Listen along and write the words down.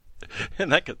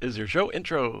And that is your show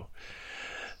intro.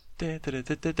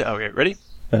 Okay, ready?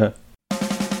 Uh-huh.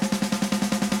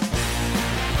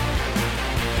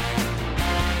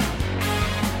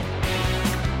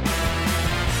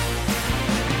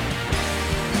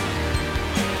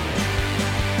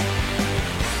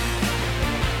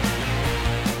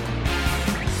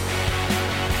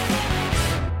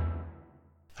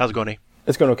 How's it going, Nate?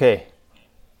 It's going okay.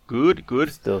 Good,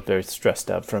 good. Still very stressed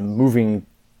out from moving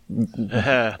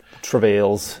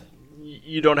travails.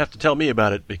 You don't have to tell me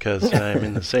about it because I'm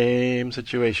in the same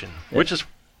situation. Which is,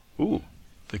 ooh,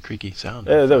 the creaky sound.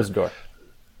 That was a door.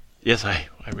 Yes, I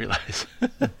realize.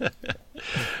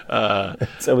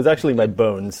 So it was actually my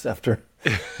bones after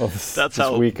all this, That's this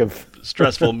how week of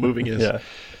stressful moving is.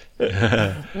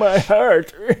 Yeah. My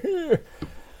heart.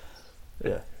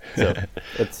 Yeah. So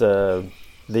it's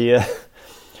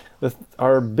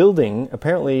our building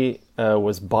apparently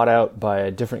was bought out by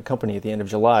a different company at the end of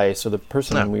July. So the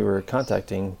person we were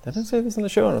contacting, I didn't say this on the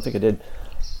show. I don't think I did.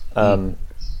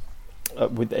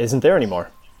 Isn't there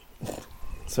anymore.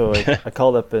 So I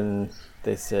called up and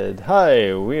they said,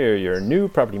 "Hi, we're your new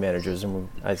property managers." And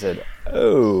I said,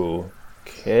 "Oh,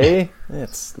 okay,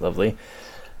 that's lovely."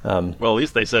 Well, at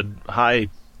least they said, "Hi,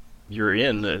 you're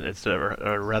in," instead of,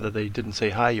 or rather, they didn't say,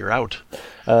 "Hi, you're out."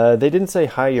 They didn't say,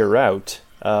 "Hi, you're out,"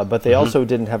 but they also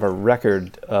didn't have a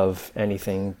record of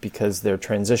anything because they're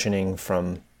transitioning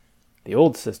from the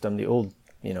old system, the old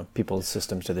people's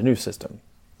systems to the new system.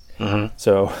 Mm-hmm.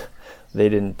 So they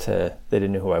didn't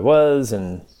know who I was,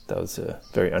 and that was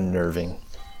very unnerving.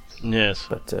 Yes,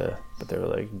 but they were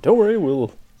like, "Don't worry,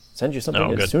 we'll send you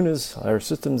something as soon as our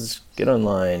systems get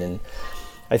online." And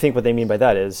I think what they mean by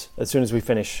that is as soon as we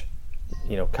finish,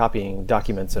 copying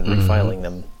documents and refiling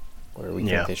them where we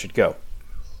think they should go.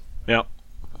 Yeah.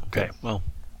 Okay. Well,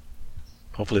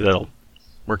 hopefully that'll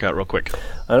work out real quick.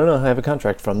 I don't know. I have a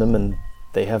contract from them, and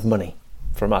they have money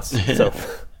from us. So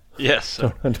yes.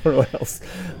 So. I don't know what else.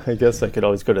 I guess I could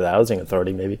always go to the housing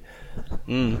authority, maybe.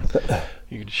 You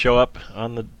could show up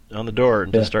on the door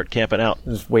and just start camping out.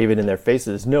 Just wave it in their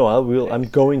faces. No, I'm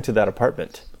going to that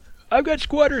apartment. I've got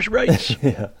squatters' rights.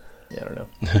 Yeah, I don't know.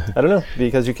 I don't know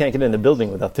because you can't get in the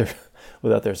building without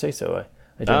their say so.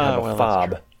 I don't have a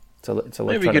fob. It's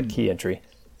electronic key entry.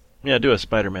 Yeah, do a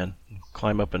Spider-Man.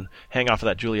 Climb up and hang off of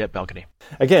that Juliet balcony.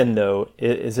 Again, though,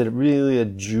 is it really a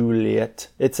Juliet?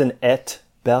 It's an et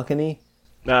balcony.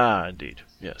 Ah, indeed.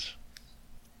 Yes.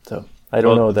 So I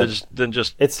don't know that. Then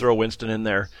just throw Winston in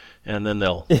there, and then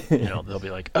they'll they'll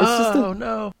be like,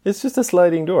 no. It's just a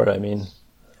sliding door. I mean,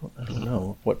 I don't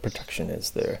know what protection is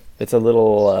there. It's a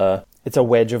little. It's a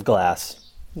wedge of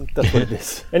glass. That's what it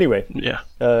is. Anyway. Yeah.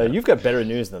 You've got better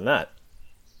news than that.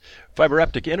 Fiber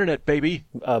optic internet, baby.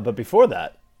 But before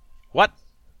that. What?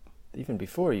 Even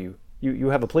before you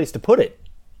have a place to put it.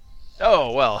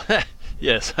 Oh, well,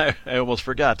 yes, I almost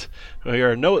forgot. We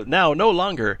are now no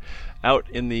longer out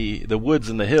in the woods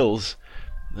and the hills,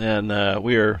 and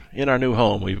we are in our new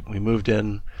home. We moved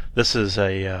in. This is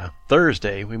a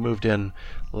Thursday. We moved in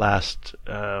last,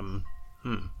 I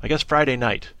guess Friday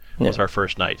night was our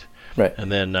first night. Right.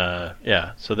 And then,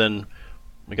 so then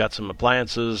we got some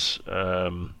appliances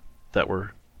that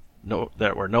were no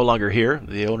longer here.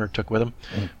 The owner took with him.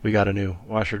 We got a new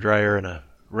washer dryer and a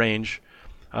range.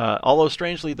 Although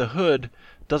strangely, the hood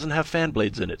doesn't have fan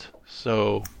blades in it.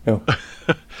 So,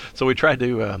 so we tried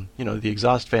to, the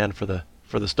exhaust fan for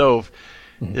the stove.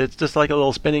 It's just like a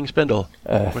little spinning spindle,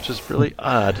 which is really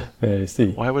odd. I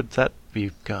see. Why would that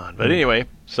be gone? But anyway,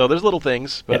 so there's little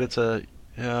things. But it's the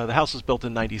house was built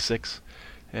in '96,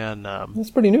 and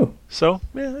that's pretty new. So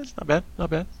it's not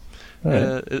bad.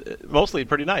 Right. Mostly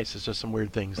pretty nice. It's just some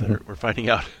weird things that we're finding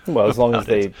out. Well, as long as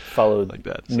they follow like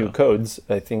that, new codes,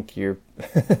 I think you're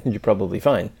probably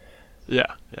fine.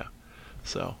 Yeah.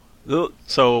 So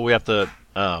we have to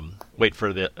wait for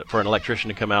an electrician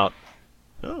to come out.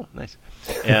 Oh, nice.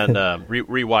 And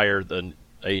rewire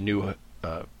a new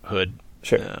hood.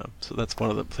 Sure. So that's one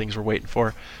of the things we're waiting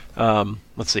for.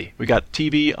 Let's see. We got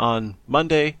TV on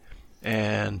Monday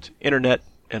and internet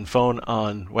and phone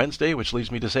on Wednesday, which leads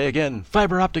me to say again,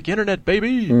 fiber optic internet,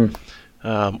 baby! Which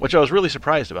I was really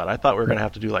surprised about. I thought we were going to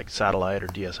have to do like satellite or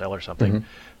DSL or something.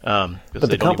 But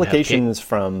the complications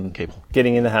from cable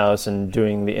getting in the house and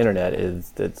doing the internet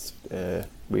is that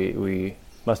we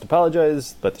must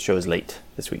apologize, but the show is late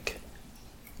this week.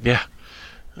 Yeah.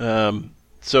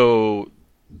 So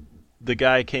the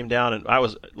guy came down, and I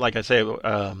was, like I say,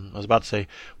 I was about to say,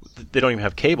 they don't even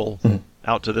have cable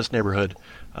out to this neighborhood.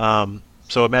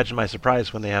 So imagine my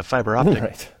surprise when they have fiber optic.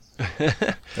 Right.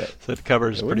 So it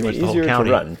covers pretty much the whole easier county.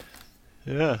 To run.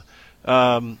 Yeah.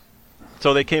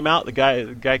 So they came out. The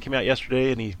guy came out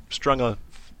yesterday, and he strung a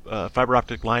fiber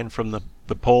optic line from the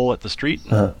pole at the street,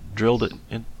 and drilled it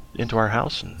into our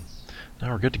house, and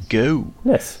now we're good to go.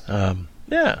 Nice.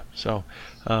 Yeah. So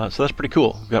that's pretty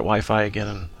cool. We've got Wi-Fi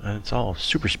again, and it's all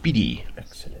super speedy.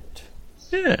 Excellent.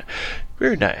 Yeah.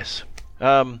 Very nice.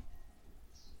 Let's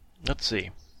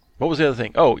see. What was the other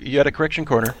thing? Oh, you had a correction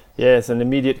corner. Yes, an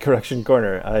immediate correction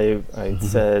corner. I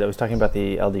said I was talking about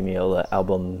the Aldi Meal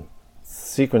album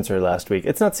sequencer last week.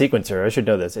 It's not sequencer. I should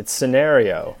know this. It's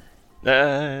scenario.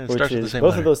 It starts with the same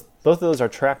both letter. both of those are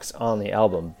tracks on the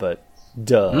album, but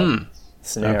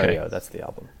scenario. Okay. That's the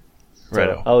album. So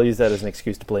Righto. I'll use that as an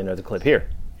excuse to play another clip here.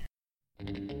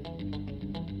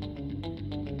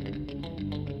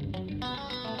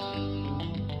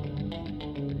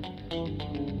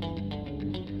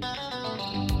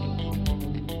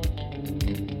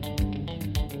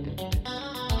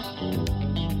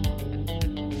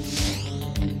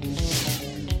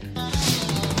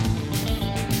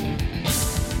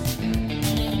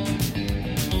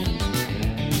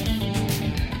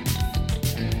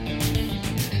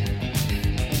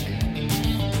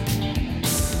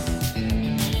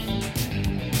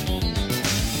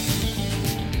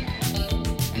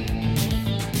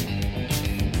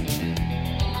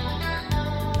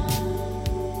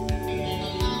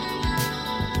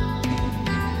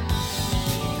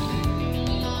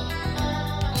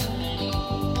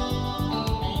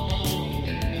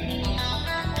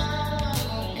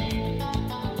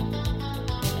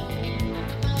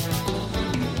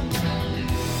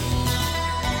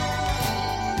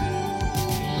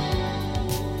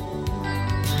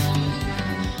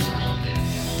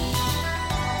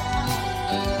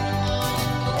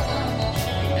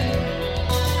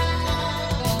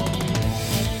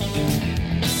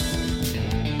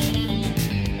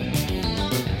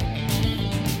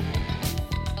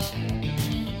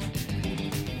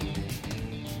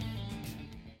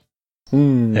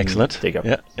 Excellent. There you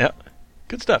go. Yeah.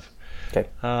 Good stuff. Okay.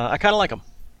 I kind of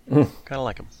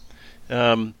like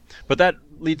them. But that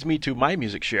leads me to my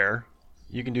music share.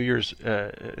 You can do yours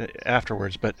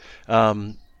afterwards. But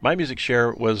my music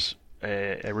share was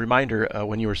a reminder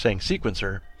when you were saying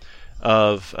sequencer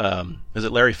of is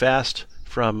it Larry Fast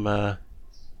from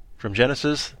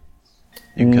Genesis?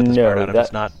 You can cut this part out if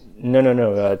it's not.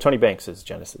 No. Tony Banks is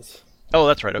Genesis. Oh,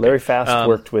 that's right. Okay. Larry Fast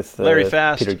worked with Larry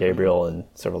Fast, Peter Gabriel and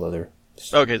several other.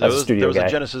 Okay, there was guy. a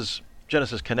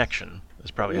Genesis connection.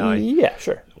 That's probably how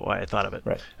why I thought of it.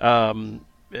 Right.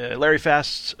 Larry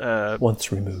Fast's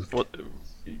once removed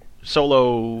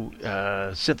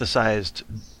solo synthesized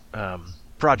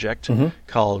project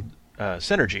called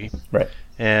Synergy. Right.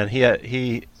 And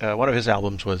he one of his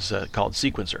albums was called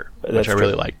Sequencer, which I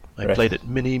really liked. I played it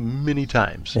many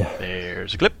times. Yeah.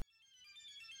 There's a clip.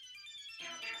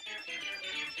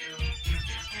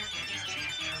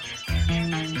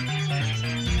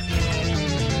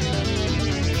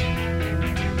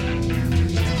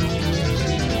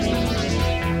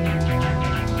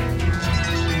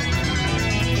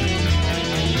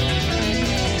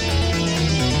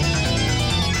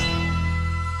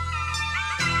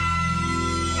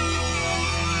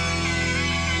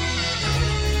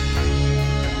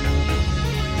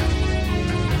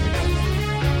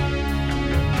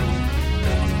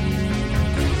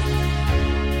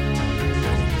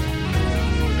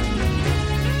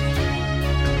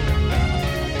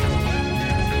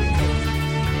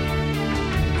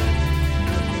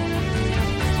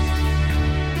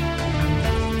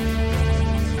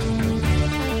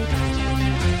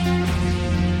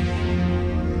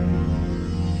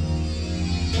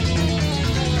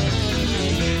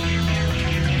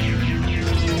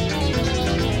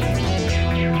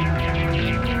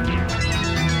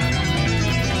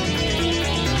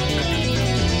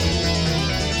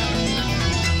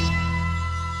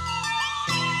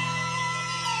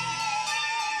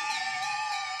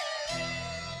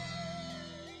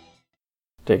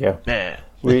 There you go. Yeah.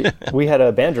 we had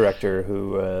a band director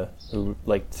who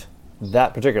liked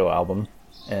that particular album,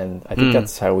 and I think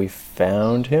that's how we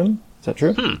found him. Is that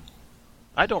true?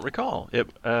 I don't recall it.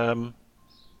 I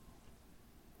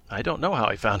don't know how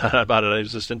I found out about it. I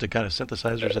was just into kind of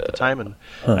synthesizers at the time, and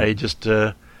I just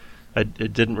it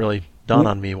didn't really dawn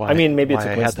on me why. I mean, maybe it's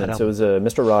why a I had that coincidence. It album.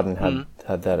 was Mr. Rodden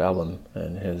had that album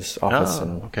in his office,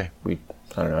 and okay. I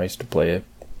don't know. I used to play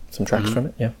some tracks from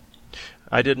it. Yeah.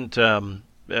 I didn't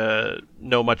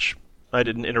know much. I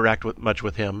didn't interact much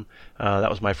with him. That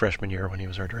was my freshman year when he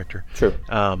was our director. True.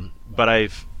 But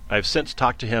I've since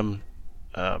talked to him,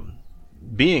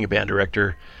 being a band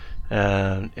director,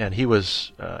 and he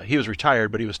was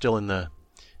retired, but he was still in the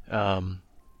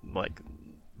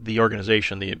the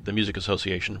organization, the music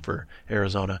association for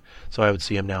Arizona. So I would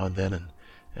see him now and then,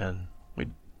 and we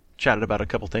chatted about a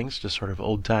couple things, just sort of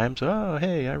old times. Oh,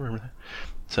 hey, I remember that,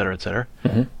 et cetera, et cetera.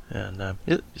 And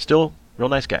still a real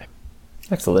nice guy.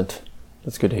 Excellent.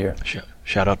 That's good to hear.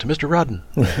 Shout out to Mr. Rodden.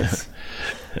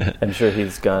 I'm sure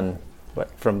he's gone,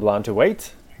 from blonde to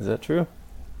white? Is that true?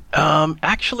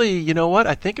 Actually, you know what?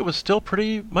 I think it was still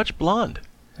pretty much blonde.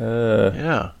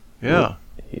 Yeah. You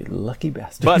lucky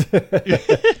bastard.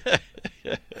 But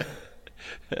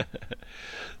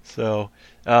so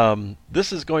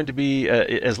this is going to be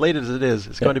as late as it is.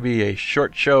 It's going to be a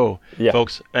short show,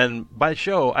 folks. And by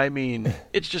show, I mean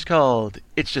it's just called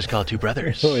Two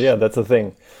Brothers. Oh yeah, that's the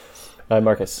thing. I'm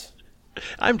Marcus.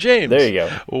 I'm James. There you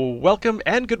go. Welcome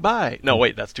and goodbye. No,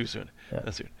 wait, that's too soon. Yeah.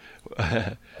 That's soon.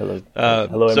 Hello.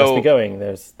 Hello. I must be going.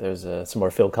 There's some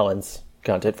more Phil Collins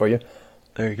content for you.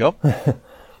 There you go.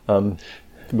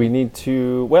 We need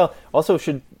to. Well, also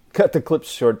should cut the clips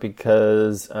short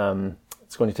because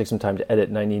it's going to take some time to edit,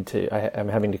 and I'm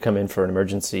having to come in for an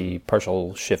emergency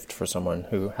partial shift for someone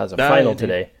who has a final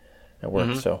today at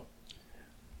work. So,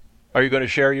 are you going to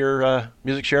share your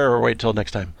music share, or wait till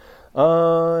next time?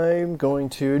 I'm going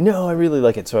to. No, I really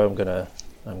like it, so I'm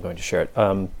going to share it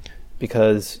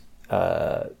because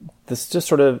this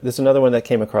is another one that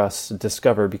came across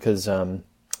Discover because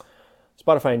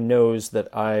Spotify knows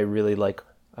that I really like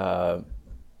a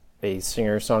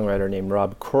singer-songwriter named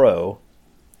Rob Crow,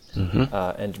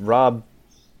 and Rob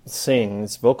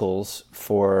sings vocals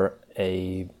for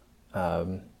a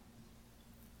band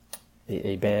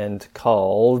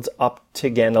called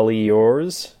Optiganally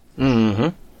Yours.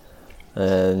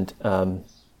 And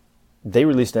they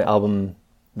released an album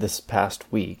this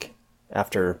past week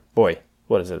after,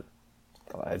 what is it?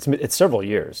 It's several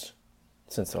years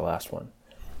since their last one.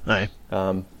 Right.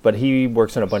 But he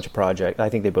works on a bunch of projects. I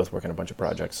think they both work on a bunch of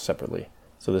projects separately.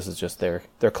 So this is just their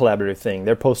collaborative thing,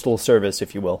 their postal service,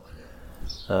 if you will.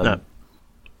 And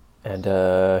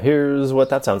here's what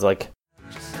that sounds like.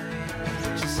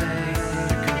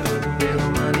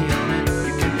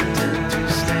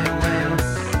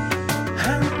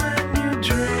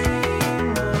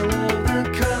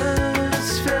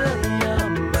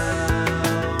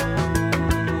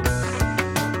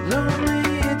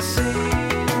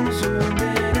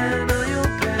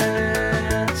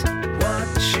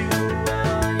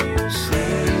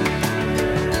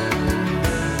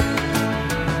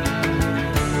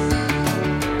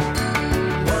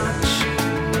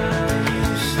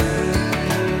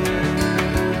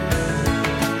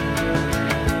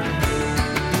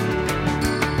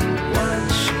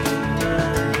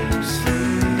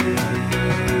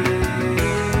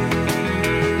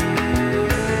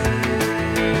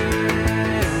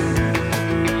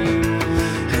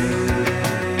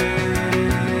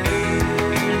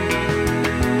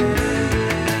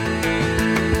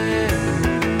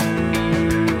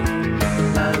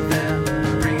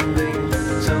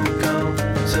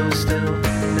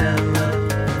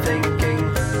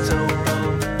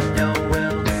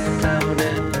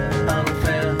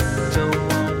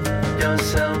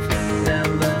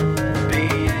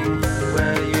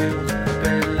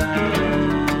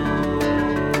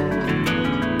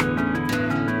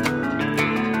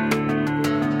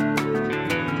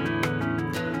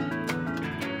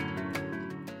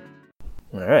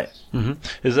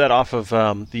 Is that off of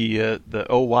the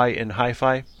OY in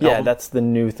Hi-Fi album? Yeah, that's the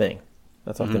new thing.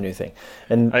 That's off the new thing.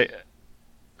 And go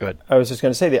ahead. I was just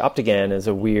going to say the Optigan is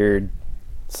a weird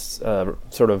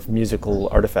sort of musical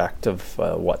artifact of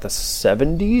the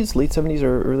 70s, late 70s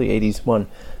or early 80s one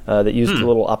that used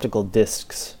little optical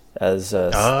discs as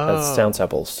sound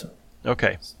samples.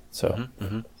 Okay. So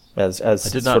as I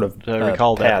did not sort of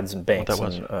recall pads that, and banks what that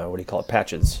was. and what do you call it,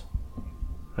 patches.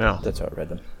 Yeah. That's how I read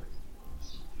them.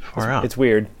 It's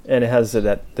weird, and it has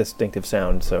that distinctive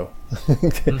sound. So,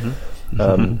 what's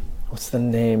the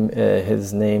name?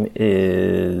 His name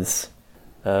is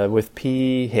with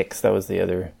P. Hicks. That's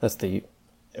the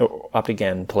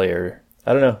Optigan player.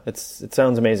 I don't know. It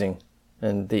sounds amazing,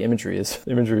 and the imagery is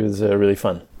really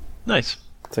fun. Nice.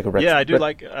 It's like a retro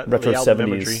retro the 70s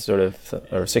imagery. sort of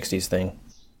or 60s thing.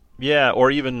 Yeah,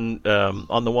 or even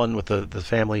on the one with the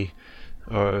family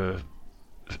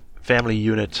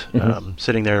unit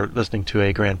sitting there listening to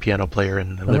a grand piano player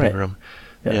in the living room.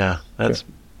 Yeah, that's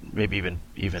maybe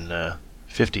even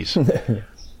 50s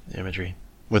imagery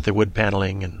with the wood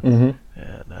paneling and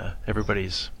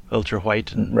everybody's ultra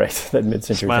white and that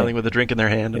mid-century smiling thing. with a drink in their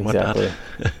hand and exactly.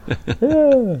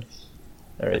 whatnot.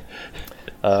 All right,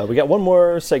 we got one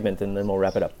more segment and then we'll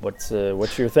wrap it up. What's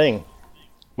your thing?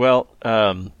 Well,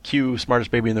 cue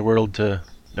Smartest Baby in the World to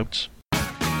notes.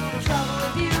 Trouble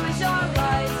with you is your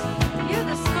lies.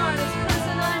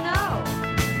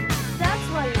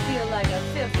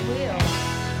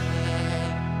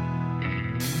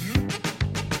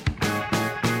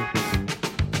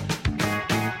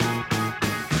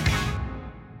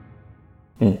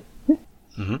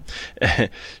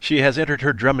 she has entered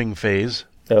her drumming phase.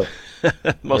 Oh,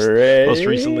 most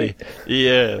recently,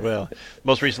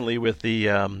 most recently with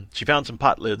the she found some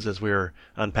pot lids as we were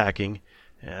unpacking,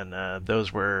 and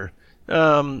those were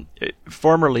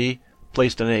formerly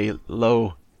placed in a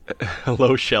low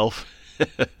shelf.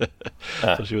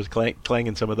 So she was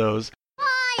clanging some of those.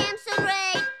 I am so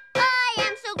great. I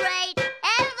am so great.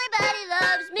 Everybody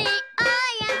loves me.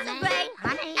 I am so great.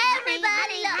 Honey,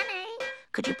 Everybody loves me.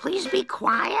 could you please be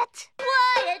quiet?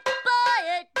 Quiet,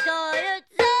 quiet, quiet,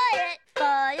 quiet,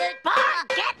 quiet. Bart,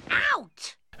 get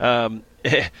out!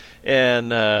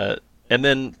 And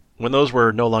then when those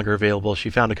were no longer available,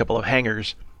 she found a couple of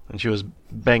hangers, and she was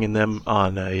banging them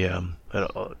on an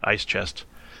ice chest.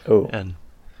 oh. And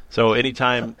so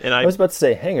anytime, and I was about to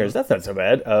say hangers. That's not so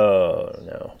bad. Oh,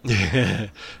 no.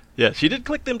 yeah, she did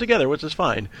click them together, which is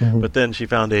fine. But then she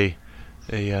found a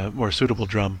more suitable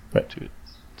drum. Right.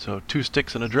 So 2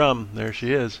 sticks and a drum. There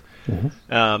she is.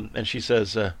 And she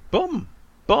says, "Boom,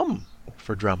 boom,"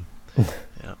 for drum.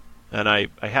 Yeah. And I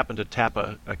happened to tap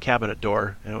a cabinet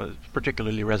door, and it was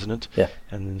particularly resonant. Yeah.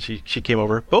 And then she came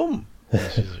over, boom. And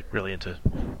she's like really into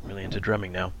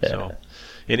drumming now. Yeah. So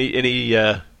in a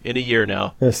year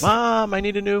now, Yes. Mom, I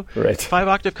need a new Right.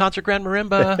 5-octave concert grand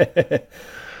marimba.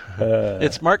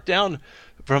 It's marked down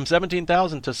from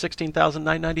 17,000 to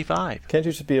 16,995. Can't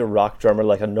you just be a rock drummer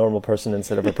like a normal person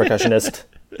instead of a percussionist?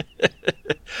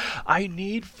 I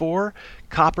need 4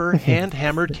 copper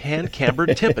hand-hammered, hand-cambered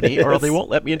timpani, or they won't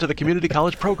let me into the community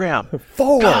college program.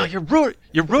 4! God,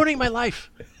 you're ruining my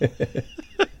life.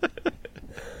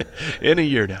 In a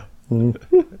year now.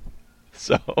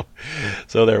 So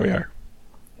there we are.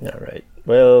 All right.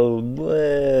 Well,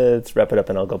 let's wrap it up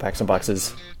and I'll go pack some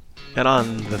boxes. And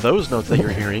on those notes that you're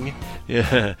hearing,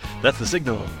 yeah, that's the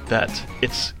signal that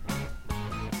it's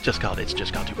just called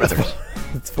Two Brothers.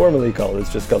 It's formally called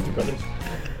It's Just Called Two Brothers.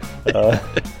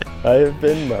 I have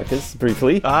been Marcus,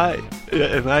 briefly. I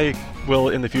will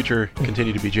in the future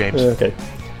continue to be James. Okay.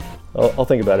 I'll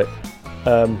think about it.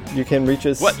 You can reach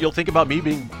us... What? You'll think about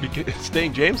me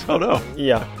staying James? Oh no.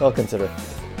 Yeah, I'll consider.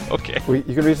 Okay. You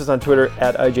can reach us on Twitter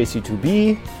at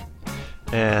IJC2B.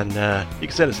 And you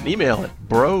can send us an email at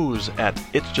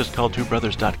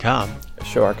bros@itsjustcalledtwobrothers.com.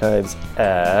 Show archives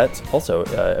at... Also,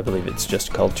 I believe it's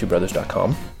just called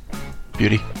twobrothers.com.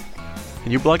 Beauty.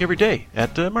 And you blog every day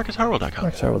at marcusharwell.com.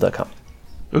 marcusharwell.com.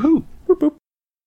 Woohoo!